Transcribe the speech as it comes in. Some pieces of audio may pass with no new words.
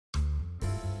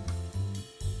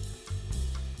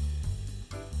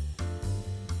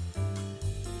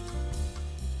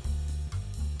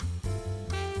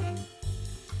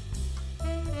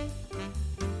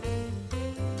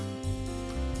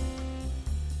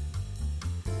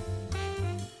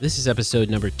This is episode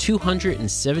number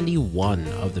 271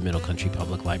 of the Middle Country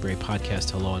Public Library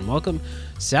podcast. Hello and welcome.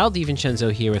 Sal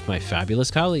DiVincenzo here with my fabulous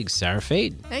colleagues, Sara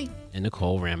Fade. Hey. And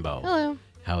Nicole Rambo. Hello.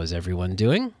 How is everyone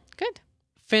doing? Good.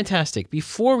 Fantastic.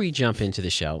 Before we jump into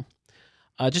the show,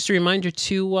 just a reminder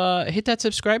to hit that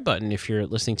subscribe button if you're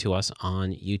listening to us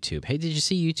on YouTube. Hey, did you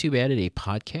see YouTube added a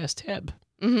podcast tab?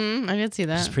 Mm-hmm. I did see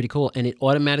that. It's pretty cool. And it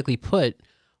automatically put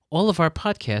all of our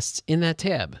podcasts in that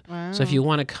tab. Wow. So if you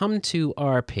want to come to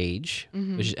our page,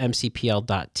 which is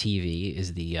mcpl.tv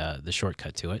is the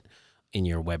shortcut to it in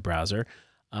your web browser,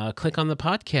 click on the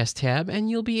podcast tab and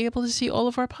you'll be able to see all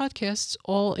of our podcasts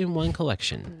all in one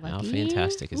collection. Lucky. How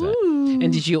fantastic is that?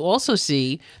 And did you also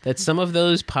see that some of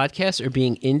those podcasts are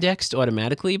being indexed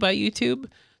automatically by YouTube?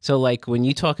 So like when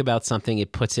you talk about something,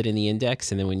 it puts it in the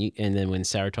index, and then when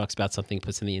Sara talks about something, it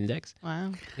puts it in the index.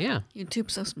 Wow. Yeah.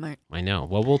 YouTube's so smart. I know.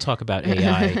 Well, we'll talk about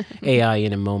AI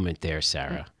in a moment there,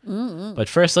 Sara. Mm-hmm. But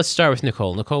first, let's start with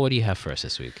Nicole. Nicole, what do you have for us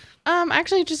this week?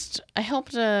 Actually, I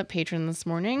helped a patron this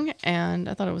morning, and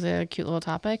I thought it was a cute little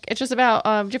topic. It's just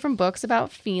about different books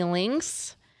about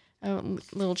feelings,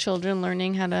 little children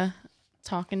learning how to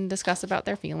talk and discuss about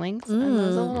their feelings. And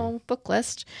there's a little book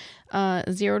list,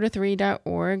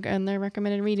 0to3.org, and their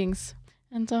recommended readings.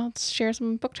 And so I'll share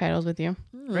some book titles with you.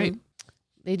 Great.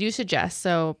 They do suggest,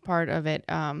 so part of it,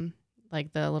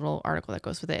 like the little article that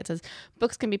goes with it says,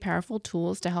 books can be powerful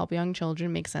tools to help young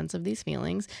children make sense of these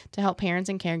feelings. To help parents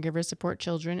and caregivers support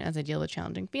children as they deal with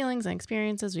challenging feelings and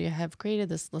experiences, we have created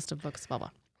this list of books, blah, blah.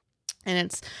 And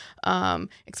it's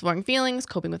exploring feelings,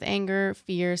 coping with anger,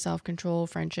 fear, self-control,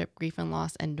 friendship, grief and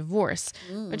loss, and divorce.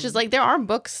 Which is like, there are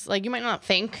books, like you might not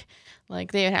think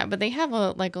like they have, but they have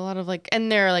a lot of like,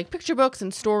 and they're like picture books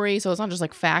and stories. So it's not just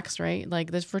like facts, right?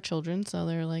 Like this for children. So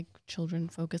they're like children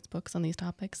focused books on these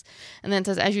topics. And then it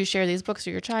says, as you share these books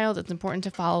with your child, it's important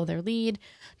to follow their lead.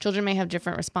 Children may have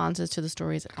different responses to the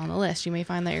stories on the list. You may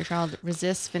find that your child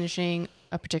resists finishing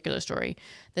a particular story.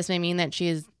 This may mean that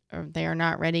they are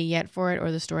not ready yet for it,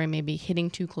 or the story may be hitting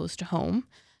too close to home.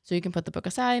 So you can put the book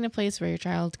aside in a place where your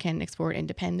child can explore it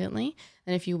independently.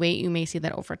 And if you wait, you may see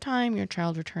that over time, your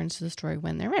child returns to the story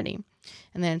when they're ready.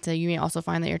 And then so you may also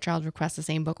find that your child requests the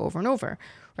same book over and over.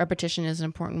 Repetition is an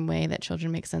important way that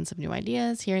children make sense of new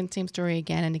ideas. Hearing the same story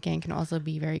again and again can also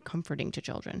be very comforting to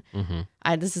children.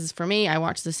 This is for me. I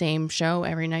watch the same show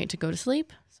every night to go to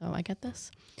sleep. So I get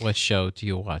this. What show do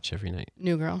you watch every night?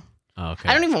 New Girl. Oh, okay.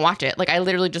 I don't even watch it. Like I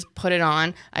literally just put it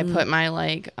on. I put my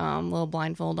little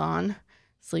blindfold on,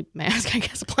 sleep mask, I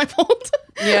guess, blindfold.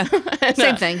 Yeah, and,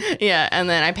 same thing. Yeah, and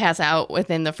then I pass out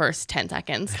within the first 10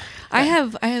 seconds.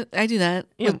 I do that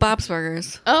with Bob's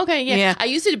Burgers. Oh, okay, yeah. Yeah. I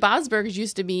used to Bob's Burgers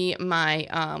used to be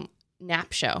my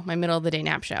nap show, my middle of the day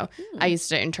nap show. I used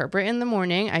to interpret in the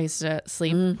morning. I used to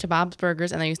sleep to Bob's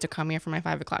Burgers, and I used to come here for my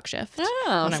 5 o'clock shift.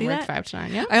 Oh, when see I worked that? 5 to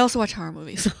 9. Yeah. I also watch horror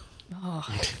movies. Oh.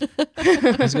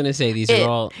 I was going to say, these are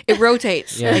all... It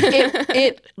rotates. Yeah.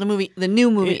 Like the new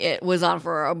movie, it was on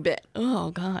for a bit.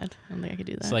 Oh God, I don't think I could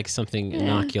do that. It's like something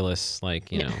innocuous,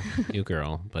 like, New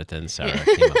Girl, but then Sara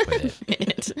came up with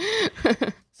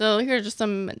it. So here are just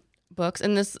some books,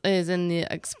 and this is in the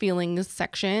feelings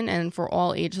section, and for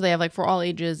all ages. So they have like for all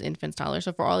ages, infants, toddlers.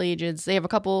 So for all ages, they have a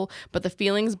couple, but the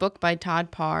feelings book by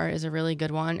Todd Parr is a really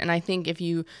good one, and I think if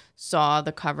you saw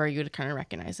the cover, you would kind of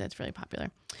recognize it. It's really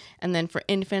popular. And then for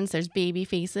infants, there's Baby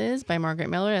Faces by Margaret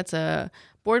Miller. That's a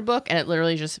board book, and it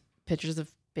literally just pictures of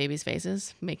babies'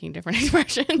 faces making different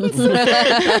expressions. But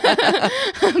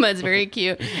it's very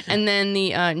cute. And then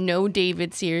the No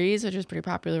David series, which is pretty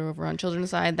popular over on children's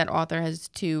side. That author has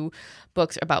 2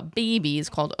 books about babies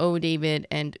called Oh David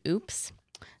and Oops.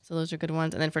 So those are good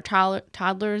ones. And then for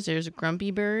toddlers, there's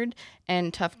Grumpy Bird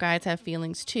and Tough Guys Have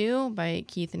Feelings Too by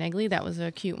Keith Negley. That was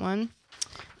a cute one.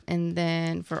 And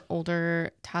then for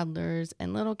older toddlers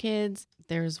and little kids,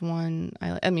 there's one,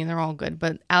 I mean, they're all good,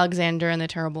 but Alexander and the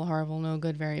Terrible, Horrible, No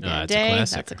Good, Very Bad Day.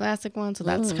 That's a classic one. So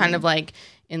that's kind of like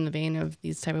in the vein of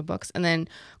these type of books. And then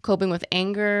Coping with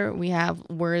Anger, we have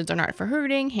Words Are Not for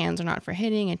Hurting, Hands Are Not for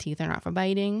Hitting, and Teeth Are Not for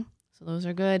Biting. So those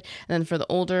are good. And then for the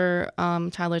older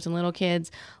toddlers and little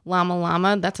kids, Llama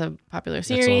Llama, that's a popular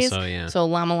series. That's also, yeah. So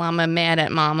Llama Llama Mad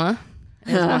at Mama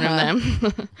is one of them.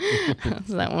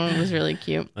 So that one was really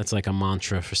cute. That's like a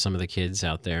mantra for some of the kids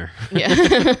out there.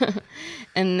 Yeah.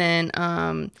 And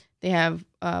then they have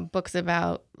books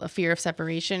about a fear of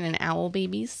separation, and Owl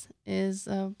Babies is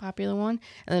a popular one.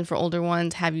 And then for older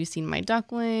ones, Have You Seen My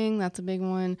Duckling? That's a big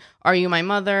one. Are You My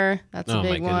Mother? That's a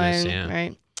big one. Yeah.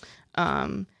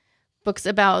 Right. Books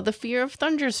about the fear of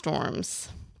thunderstorms.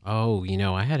 Oh,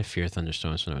 I had a fear of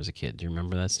thunderstorms when I was a kid. Do you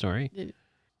remember that story? Did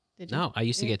you? No, I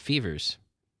used to get fevers.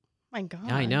 My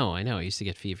God. I know. I used to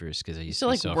get fevers because I used So to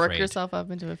be like so work afraid. yourself up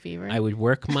into a fever. I would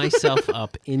work myself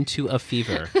up into a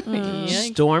fever.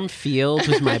 Yikes. Storm Field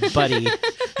was my buddy.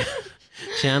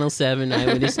 Channel 7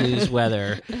 Eyewitness News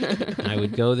weather. I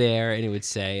would go there and it would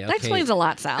say, That explains a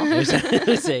lot, Sal. it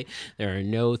would say there are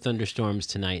no thunderstorms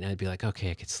tonight, and I'd be like,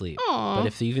 okay, I could sleep. Aw.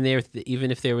 But even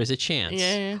if there was a chance,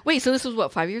 Yeah. Wait, so this was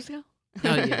what, 5 years ago?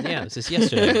 oh yeah, it was just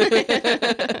yesterday,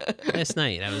 last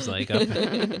night. I was like, up.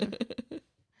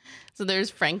 So there's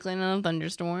Franklin and a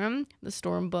Thunderstorm, the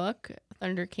Storm Book,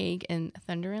 Thunder Cake, and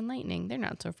Thunder and Lightning. They're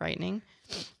not so frightening.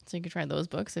 So you could try those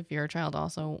books if your child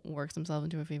also works himself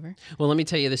into a fever. Well, let me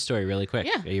tell you this story really quick.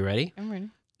 Yeah. Are you ready? I'm ready.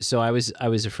 So I was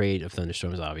afraid of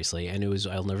thunderstorms, obviously, and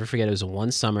I'll never forget. It was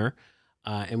one summer,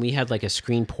 and we had like a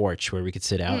screen porch where we could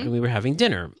sit out, and we were having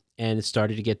dinner, and it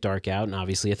started to get dark out, and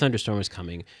obviously a thunderstorm was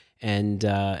coming, and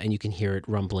you can hear it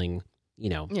rumbling,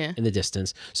 Yeah. in the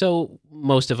distance. So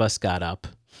most of us got up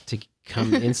to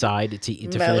come inside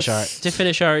to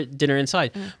finish our dinner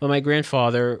inside, but my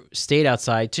grandfather stayed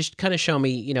outside to kind of show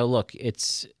me, look,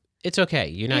 it's okay.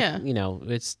 You're not,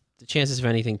 it's the chances of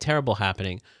anything terrible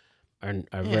happening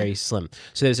are very slim.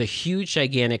 So there's a huge,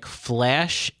 gigantic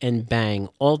flash and bang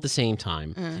all at the same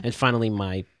time. And finally,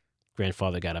 my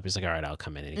grandfather got up. He's like, all right, I'll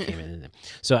come in. And he came in.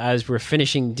 So as we're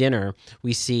finishing dinner,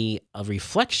 we see a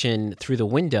reflection through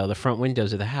the front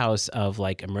windows of the house of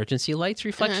like emergency lights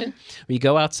reflection. We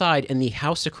go outside and the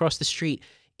house across the street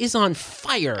is on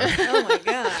fire. Oh my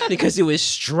God. Because it was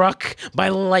struck by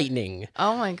lightning.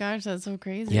 Oh my gosh, that's so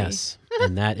crazy. Yes.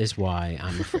 And that is why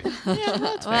I'm afraid. Yeah,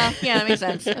 that's fair. Well, yeah, that makes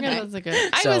sense. Yeah, Okay. that's a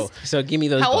good. So give me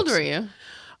those How old books. were you?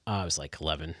 I was like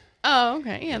 11. Oh,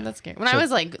 okay. Yeah, that's scary. When I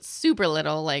was like super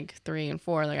little, like 3 and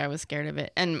 4, like I was scared of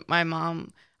it. And my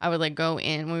mom, I would like go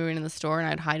in when we were in the store and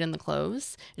I'd hide in the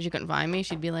clothes. And she couldn't find me.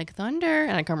 She'd be like, thunder.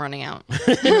 And I'd come running out.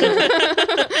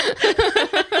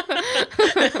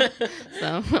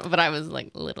 So, but I was like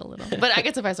little. But I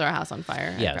guess if I saw a house on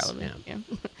fire, I'd Yes, probably, yeah.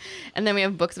 And then we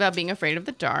have books about being afraid of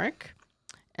the dark.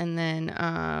 And then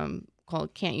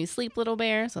called Can't You Sleep, Little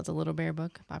Bear? So it's a Little Bear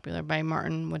book, popular by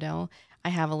Martin Waddell. I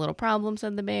Have a Little Problem,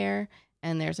 Said the Bear.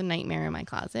 And There's a Nightmare in My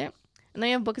Closet. And then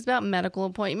we have books about medical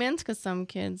appointments because some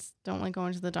kids don't like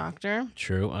going to the doctor.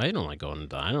 True. I don't like going to the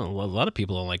doctor. A lot of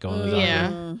people don't like going to the doctor.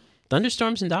 Yeah.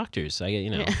 Thunderstorms and doctors.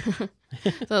 Yeah.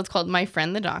 So it's called My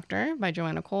Friend the Doctor by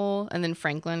Nicole. And then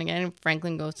Franklin again.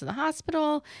 Franklin goes to the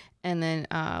hospital. And then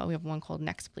we have one called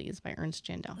Next Please by Ernst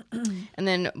Jandel. And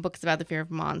then books about the fear of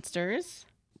monsters.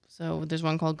 So there's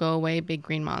one called Go Away, Big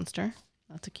Green Monster.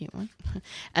 That's a cute one.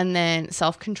 And then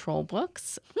self-control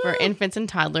books for infants and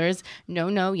toddlers.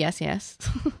 No, yes.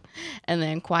 And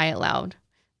then Quiet Loud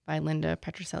by Linda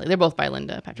Petrocelli. They're both by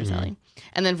Linda Petrocelli.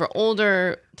 And then for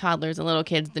older toddlers and little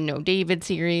kids, the No David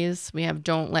series. We have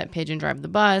Don't Let Pigeon Drive the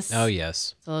Bus. Oh,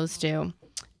 yes. So those two.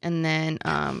 And then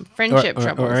Friendship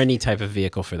Troubles. Or any type of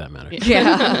vehicle for that matter.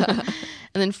 Yeah.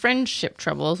 And then Friendship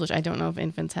Troubles, which I don't know if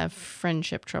infants have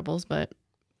friendship troubles, but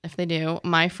if they do,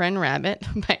 My Friend Rabbit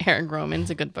by Eric Roman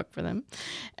is a good book for them.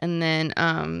 And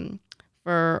then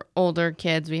for older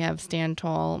kids, we have Stand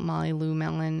Tall, Molly Lou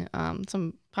Mellon,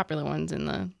 some popular ones in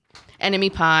the Enemy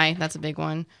Pie. That's a big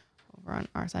one over on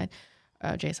our side,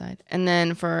 Jay's side. And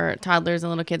then for toddlers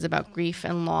and little kids about grief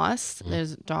and loss,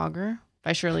 there's Dogger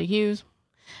by Shirley Hughes.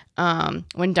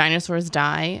 When Dinosaurs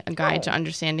Die, A Guide to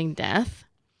Understanding Death.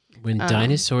 When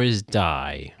dinosaurs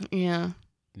die. Yeah.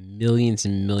 Millions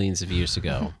and millions of years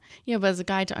ago. Yeah, but it's a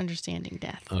guide to understanding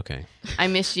death. Okay. I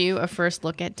Miss You, A First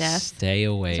Look at Death. Stay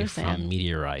away Those are from sad.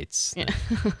 meteorites. Yeah.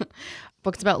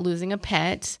 Books about losing a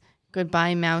pet.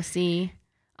 Goodbye, Mousy.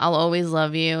 I'll Always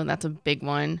Love You. That's a big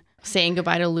one. Saying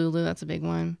Goodbye to Lulu. That's a big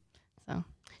one. So,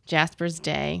 Jasper's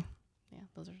Day. Yeah,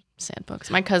 those are sad books.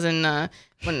 My cousin,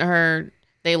 when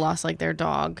they lost like their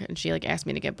dog, and she like asked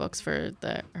me to get books for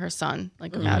her son,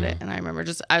 like about it. And I remember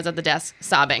I was at the desk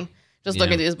sobbing. Just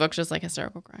looking through these books, just like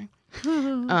hysterical crying.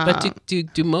 But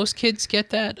do most kids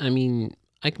get that? I mean,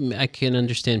 I can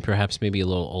understand perhaps maybe a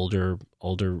little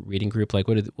older reading group. Like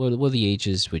what are the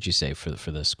ages would you say for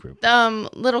this group?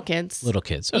 Little kids. Little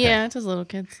kids. Okay. Yeah, it's just little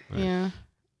kids. Right. Yeah.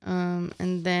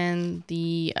 And then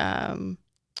the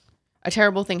A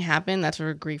Terrible Thing Happened. That's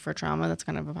for grief or trauma. That's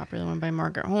kind of a popular one by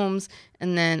Margaret Holmes.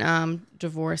 And then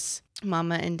Divorce.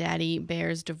 Mama and Daddy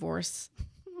Bear's Divorce.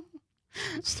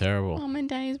 It's terrible. Mom and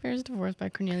Daddy's Bear's Divorce by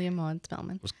Cornelia Maud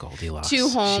Spellman. It was Goldilocks. Two She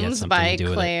had Homes something by to do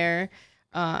with it. Claire.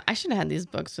 I should have had these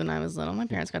books when I was little. My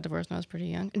parents got divorced when I was pretty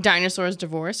young. Dinosaurs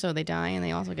divorce, so they die and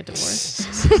they also get divorced.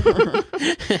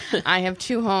 I Have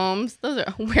Two Homes. Those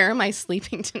are Where Am I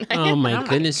Sleeping Tonight? Oh my Oh my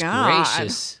goodness God.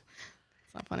 gracious.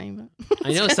 It's not funny, but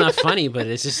I know it's not funny, but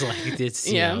it's just like it's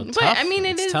you know, but tough. I mean,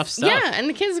 It's tough stuff. Yeah, and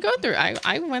the kids go through.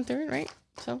 I went through it, right?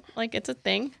 So like it's a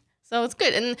thing. So it's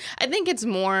good, and I think it's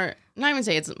more. Not even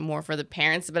say it's more for the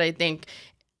parents, but I think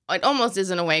it almost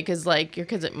is in a way because like your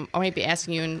kids might be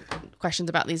asking you questions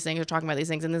about these things or talking about these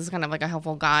things, and this is kind of like a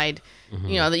helpful guide,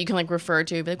 you know, that you can like refer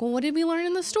to. Be like, well, what did we learn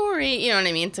in the story? You know what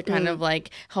I mean? To kind of like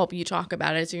help you talk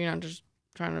about it, so you're not just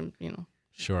trying to, you know,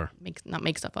 Sure. not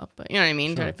make stuff up, but you know what I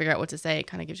mean. Sure. Try to figure out what to say. It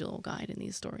kind of gives you a little guide in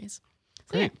these stories.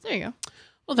 So yeah, there you go.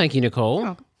 Well, thank you, Nicole. You're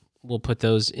welcome. We'll put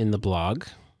those in the blog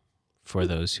for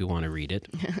those who want to read it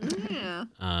Yeah.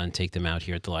 and take them out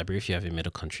here at the library if you have a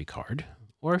Middle Country card.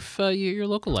 Or if your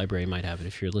local library might have it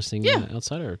if you're listening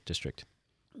outside our district.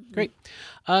 Great.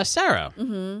 Sarah,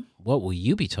 what will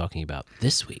you be talking about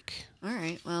this week? All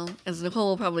right. Well, as Nicole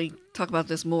will probably talk about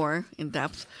this more in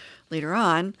depth later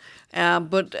on,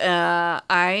 but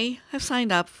I have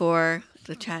signed up for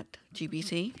the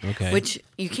ChatGPT, which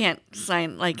you can't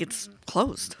sign, like it's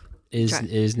closed.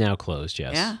 Is now closed,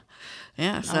 yes. Yeah.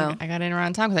 Yeah. So I got in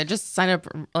around time because I just signed up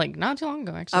like not too long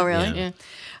ago, actually. Oh, really? Yeah.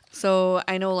 So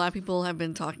I know a lot of people have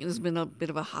been talking. There's been a bit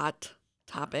of a hot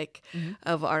topic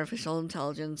of artificial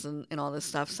intelligence and all this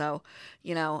stuff. So,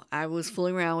 you know, I was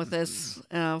fooling around with this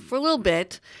for a little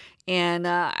bit, and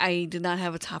I did not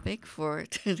have a topic for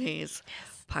today's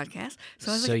podcast.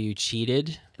 So I was like, you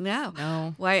cheated? no.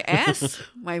 No. Well, I asked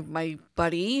my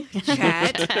buddy,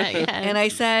 Chad, and I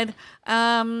said,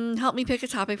 help me pick a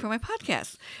topic for my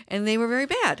podcast. And they were very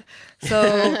bad. So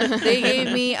they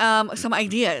gave me some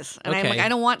ideas. And I'm like, I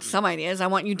don't want some ideas. I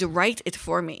want you to write it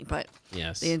for me. But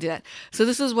Yes. they didn't do that. So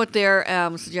this is what their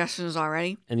suggestions are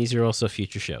already. And these are also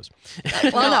future shows.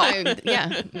 Well,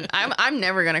 no. I'm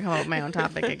never gonna come up with my own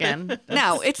topic again.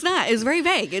 No, it's not. It's very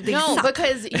vague. They No, suck.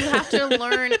 because you have to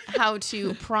learn how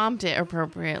to prompt it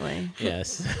appropriately.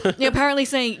 Yes. Yeah, apparently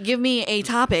saying, give me a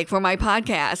topic for my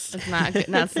podcast. That's not good.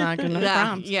 That's not good enough No,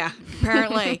 prompt. yeah,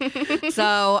 apparently.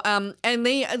 So, and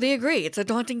they agree. It's a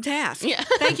daunting task. Yeah.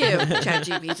 Thank you,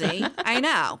 ChatGPT. I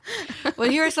know. Well,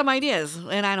 here are some ideas,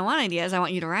 and I don't want ideas. I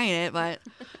want you to write it. But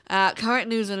current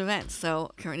news and events.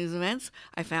 So, current news and events.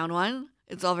 I found one.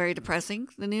 It's all very depressing,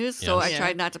 the news. So Yes. I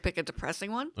tried not to pick a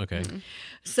depressing one. Okay.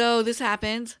 So this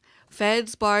happened.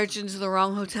 Feds barged into the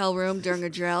wrong hotel room during a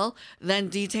drill, then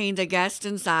detained a guest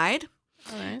inside.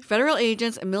 All right. Federal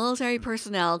agents and military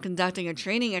personnel conducting a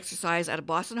training exercise at a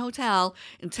Boston hotel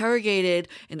interrogated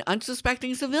an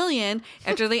unsuspecting civilian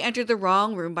after they entered the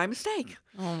wrong room by mistake.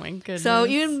 Oh my goodness. So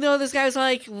even though this guy was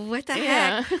like, what the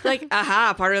Yeah. heck? Like,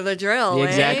 aha, part of the drill. eh?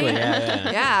 Exactly.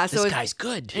 Yeah. Yeah. So This guy's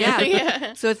good. yeah.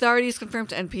 Yeah. So authorities confirmed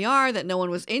to NPR that no one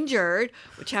was injured,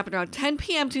 which happened around 10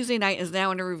 p.m. Tuesday night and is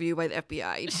now under review by the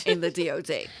FBI and the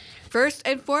DOJ. First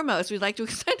and foremost, we'd like to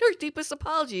extend our deepest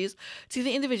apologies to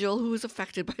the individual who was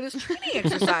affected by this training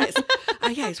exercise.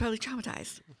 Yeah, he's probably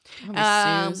traumatized.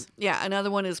 Yeah, another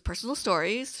one is personal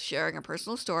stories. Sharing a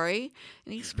personal story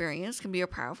and experience can be a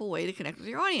powerful way to connect with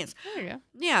your audience. There you go.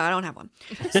 Yeah, I don't have one.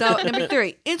 So, number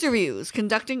 3, interviews.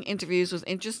 Conducting interviews with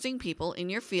interesting people in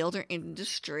your field or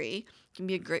industry can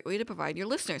be a great way to provide your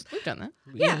listeners. We've done that.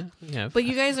 Yeah. Yeah. But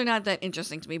you guys are not that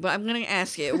interesting to me. But I'm going to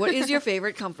ask you, what is your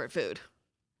favorite comfort food?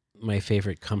 My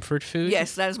favorite comfort food?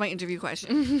 Yes, that is my interview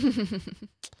question.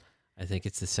 I think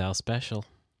it's the Sal Special.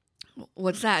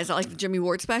 What's that? Is that like the Jimmy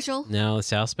Ward special? No, the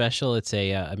Sal Special. It's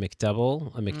a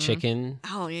McDouble, a McChicken,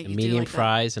 Oh, yeah, a you do medium like that.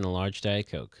 fries, and a large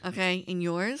Diet Coke. Okay, and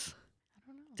yours?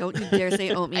 Don't you dare say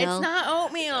oatmeal. It's not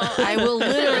oatmeal. I will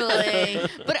literally.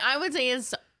 But I would say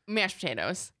it's mashed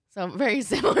potatoes. So very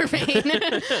similar vein.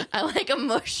 I like a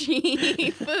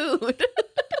mushy food.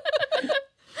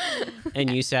 And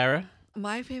you, Sarah?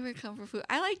 My favorite comfort food.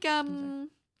 I like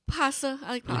pasta. I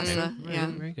like pasta. Okay. Yeah.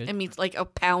 Very good. It means like a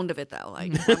pound of it though.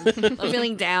 Like I'm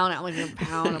feeling down. I like a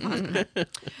pound of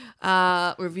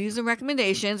pasta. Reviews and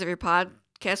recommendations. If your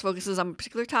podcast focuses on a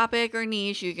particular topic or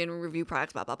niche, you can review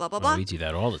products. Blah blah blah blah blah. Oh, we do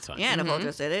that all the time. Yeah, Nicole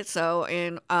just did it. So,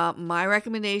 and my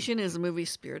recommendation is the movie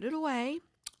Spirited Away,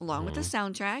 along with the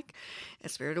soundtrack.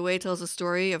 And Spirited Away tells the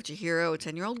story of Chihiro, a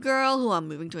 10-year-old girl who, on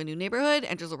moving to a new neighborhood,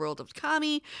 enters the world of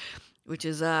Kami, which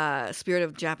is a spirit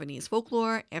of Japanese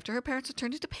folklore. After her parents are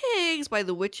turned into pigs by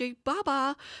the witch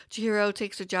Yubaba, Chihiro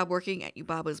takes a job working at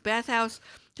Yubaba's bathhouse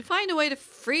to find a way to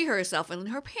free herself and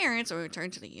her parents and return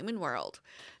to the human world.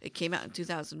 It came out in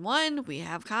 2001. We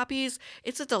have copies.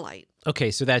 It's a delight.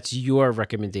 Okay, so that's your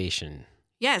recommendation.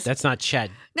 Yes. That's not Chat.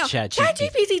 No, Chat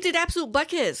ChatGPT did absolute butt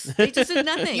kiss. They just did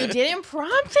nothing. You didn't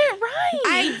prompt it right.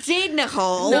 I did,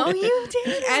 Nicole. No, you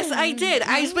didn't. Yes, I did.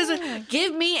 I supposed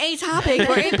give me a topic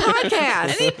for a podcast.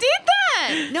 And he did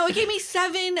that. No, it gave me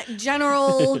 7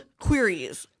 general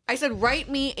queries. I said, write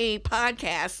me a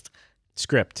podcast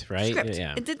Script, right? Script.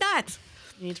 Yeah. It did not.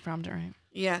 You need to prompt it right.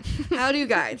 Yeah. How do you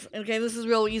guys? Okay, this is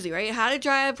real easy, right? How to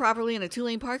drive properly in a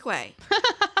 2-lane parkway.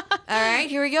 All right,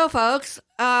 here we go, folks.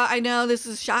 I know this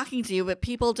is shocking to you, but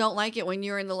people don't like it when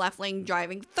you're in the left lane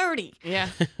driving 30. Yeah.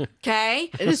 Okay?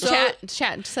 This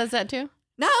chat says that too?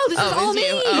 No, this is all me.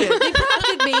 They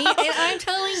prompted me, and I'm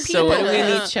telling people. So what do we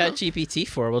need ChatGPT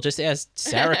for? We'll just ask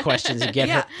Sara questions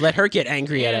and let her get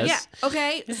angry at us. Yeah.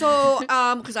 Okay. So,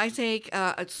 because I take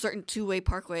a certain 2-way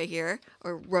parkway here,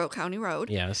 or county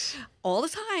road. Yes. All the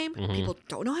time. People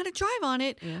don't know how to drive on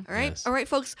it. Yeah. All right. Yes. All right,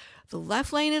 folks. The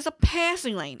left lane is a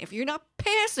passing lane. If you're not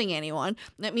passing anyone,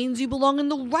 that means you belong in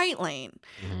the right lane,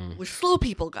 where slow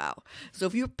people go. So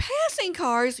if you're passing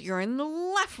cars, you're in the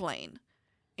left lane,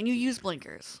 and you use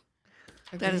blinkers.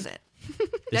 Okay. That is it.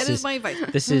 That is my advice.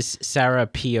 This is Sara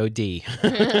POD.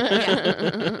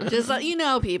 Yeah. Just let you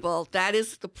know, people, that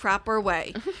is the proper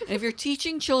way. And if you're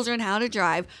teaching children how to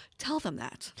drive, tell them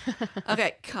that.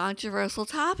 Okay, controversial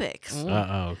topics.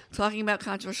 Uh-oh. Talking about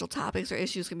controversial topics or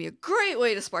issues can be a great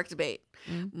way to spark debate.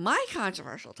 My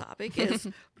controversial topic is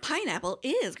pineapple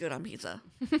is good on pizza.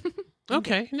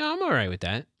 Okay. No, I'm all right with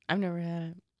that. I've never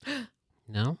had it.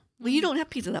 No? Well, you don't have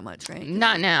pizza that much, right?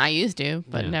 Not now. I used to,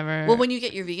 but never. Well, when you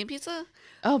get your vegan pizza,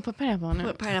 put pineapple on it.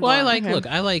 put pineapple Well, on it.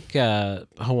 I like the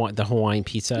Hawaiian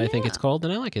pizza, I think it's called,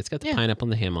 and I like it. It's got the pineapple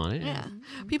and the ham on it. Yeah.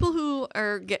 People who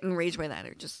are getting raged by that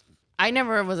are just... I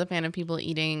never was a fan of people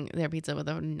eating their pizza with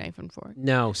a knife and fork.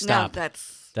 No, stop. No,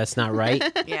 that's not right.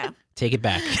 Yeah. Take it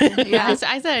back. Yeah, I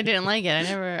said I didn't like it.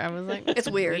 I was like, It's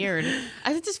weird.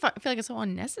 I just feel like it's so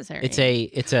unnecessary. It's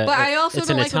a. But I also it's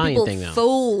don't an like when Italian people thing, though.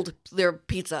 fold their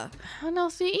pizza. How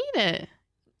else do you eat it?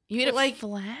 You eat it Like-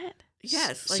 flat?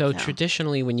 Yes. Like, So no.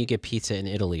 traditionally, when you get pizza in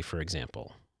Italy, for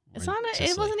example, It's or not. in It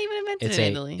Sicily, wasn't even invented It's in a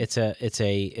Italy.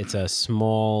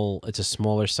 it's a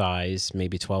smaller size,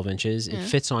 maybe 12 inches. It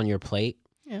fits on your plate.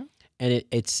 Yeah. And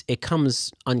it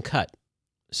comes uncut.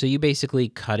 So you basically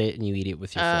cut it and you eat it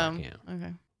with your fork. Yeah.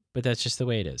 Okay. But that's just the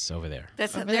way it is over there.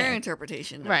 That's Over their there.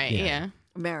 interpretation. Of Right. Yeah. Yeah.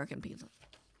 American pizza.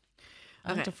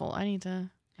 I need to fold. I need to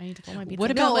fold my pizza.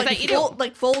 What about, No, like, like I eat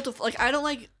it- fold to like. I don't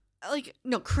like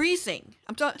creasing.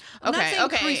 I'm not saying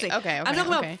creasing. I'm talking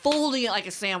about folding it like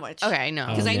a sandwich. Okay, no.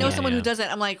 Because I know someone who does it.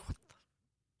 I'm like,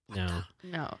 No.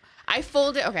 No. I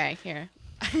fold it. Okay, here.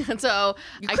 So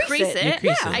You I crease crease it. You it.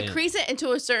 crease it, I yeah. crease it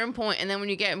into a certain point, and then when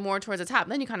you get more towards the top,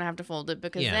 then you kind of have to fold it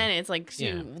because Yeah. then it's like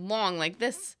too long, like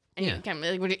this. And Yeah. you kind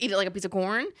of like, would you eat it like a piece of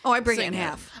corn? oh, I break So it in you-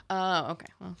 half. Oh, okay.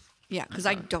 Well, Yeah, because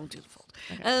I don't do the fold.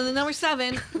 And then the number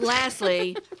 7,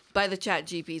 lastly, by the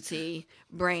ChatGPT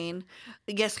brain,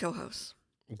 the guest co-host.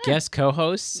 Guest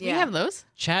co-hosts. we Yeah. have those.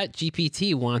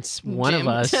 ChatGPT wants one Jim. of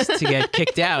us to get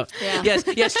kicked out. Yeah. Yes,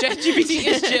 ChatGPT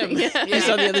is Jim. Yeah. He's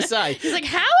on the other side. He's like,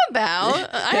 how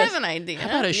about? I have an idea. How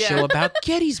about a show about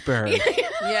Gettysburg?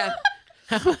 Yeah.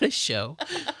 How about a show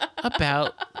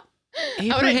about I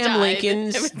Abraham died.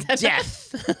 Lincoln's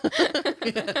death?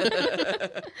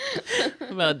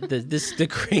 About the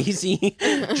crazy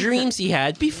dreams he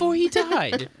had before he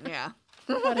died. Yeah.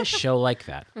 How about a show like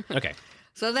that? Okay.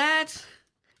 So that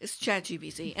is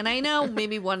ChatGPT. And I know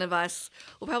maybe one of us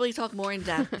will probably talk more in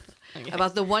depth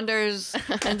about the wonders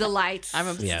and delights. I'm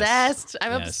obsessed. Yes.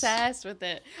 I'm Yes. obsessed with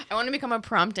it. I want to become a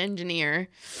prompt engineer.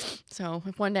 So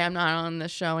if one day I'm not on the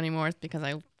show anymore, it's because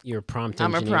You're a prompt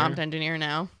I'm engineer, a prompt engineer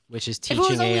now. which is it was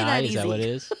teaching only AI. that Is that what it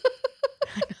easy.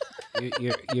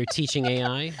 is? You're teaching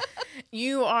AI?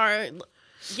 You are,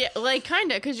 yeah, like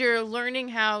kind of, because you're learning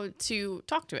how to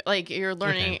talk to it. Like you're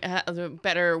learning how to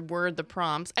better word the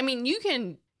prompts. I mean, you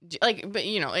can like, but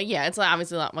yeah, it's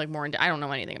obviously a lot like more. I don't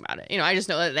know anything about it. I just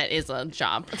know that is a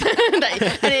job, and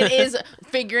it is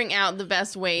figuring out the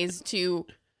best ways to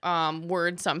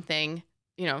word something.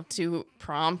 To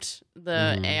prompt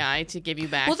the AI to give you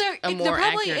back Well, there a more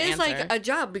probably accurate is answer. like a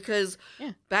job because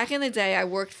back in the day I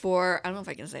worked for, I don't know if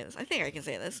I can say this. I think I can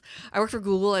say this. I worked for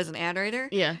Google as an ad writer.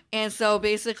 Yeah. And so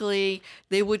basically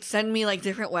they would send me like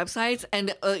different websites and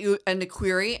the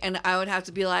query, and I would have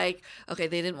to be like, okay,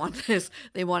 they didn't want this,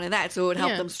 they wanted that. So it would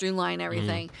help Yeah. them streamline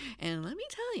everything. And let me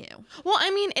tell you, Well, I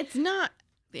mean, it's not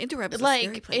the interweb is a scary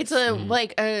like place. it's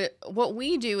a what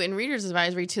we do in Reader's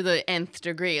Advisory to the nth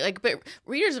degree. Like, but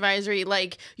Reader's Advisory,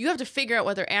 like you have to figure out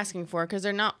what they're asking for because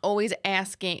they're not always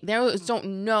asking. They always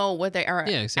don't know what they are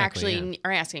actually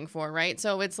are asking for, right?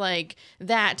 So it's like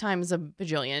that times a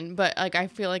bajillion. But like I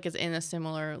feel like it's in a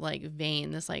similar like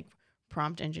vein. This like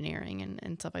prompt engineering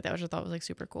and stuff like that, which I thought was like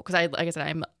super cool. Because like I said,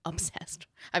 I'm obsessed.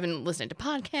 I've been listening to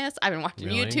podcasts. I've been watching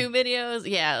Really? YouTube videos.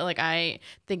 Yeah, like I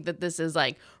think that this is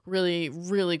like really,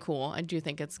 really cool. I do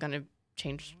think it's gonna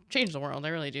change the world. I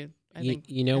really do.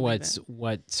 You know what's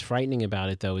frightening about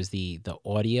it though is the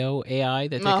audio AI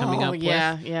that they're coming up with.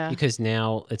 Yeah. Because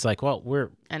now it's like, well, we're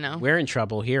in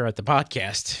trouble here at the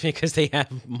podcast because they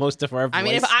have most of our voice. I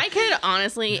mean, if I could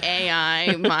honestly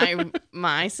AI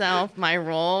myself, my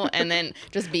role, and then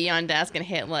just be on desk and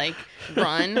hit like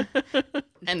run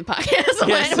and podcast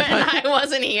when I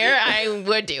wasn't here, I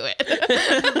would do it.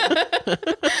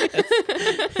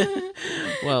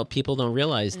 Well, people don't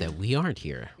realize that we aren't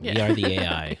here. We are the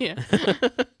AI. Yeah.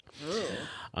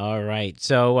 All right.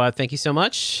 So thank you so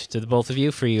much to the both of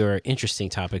you for your interesting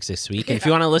topics this week. And if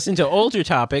you want to listen to older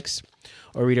topics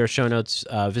or read our show notes,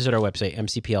 visit our website,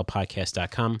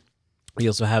 mcplpodcast.com. We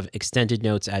also have extended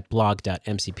notes at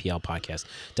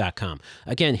blog.mcplpodcast.com.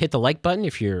 Again, hit the like button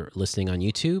if you're listening on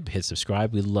YouTube. Hit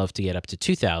subscribe. We'd love to get up to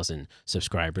 2,000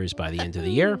 subscribers by the end of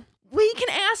the year. We can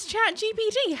ask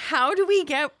ChatGPT, how do we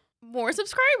get more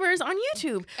subscribers on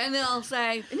YouTube? And then I'll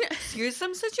say, here's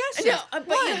some suggestions. No, but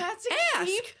you have to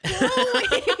keep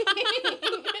going.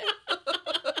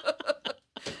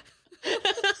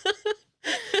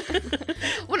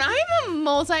 When I'm a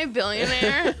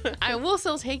multi-billionaire, I will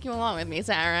still take you along with me,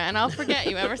 Sarah, and I'll forget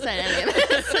you ever said any of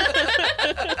this.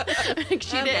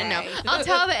 She didn't know. I'll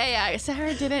tell the AI,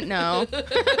 Sarah didn't know.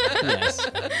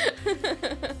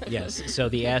 Yes. So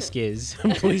the ask is,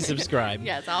 please subscribe.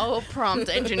 Yes, I'll prompt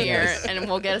engineer, and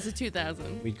we'll get us to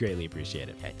 2,000. We'd greatly appreciate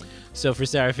it. Okay. So for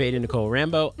Sarah Fade and Nicole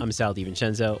Rambo, I'm Sal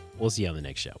DiVincenzo. We'll see you on the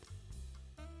next show.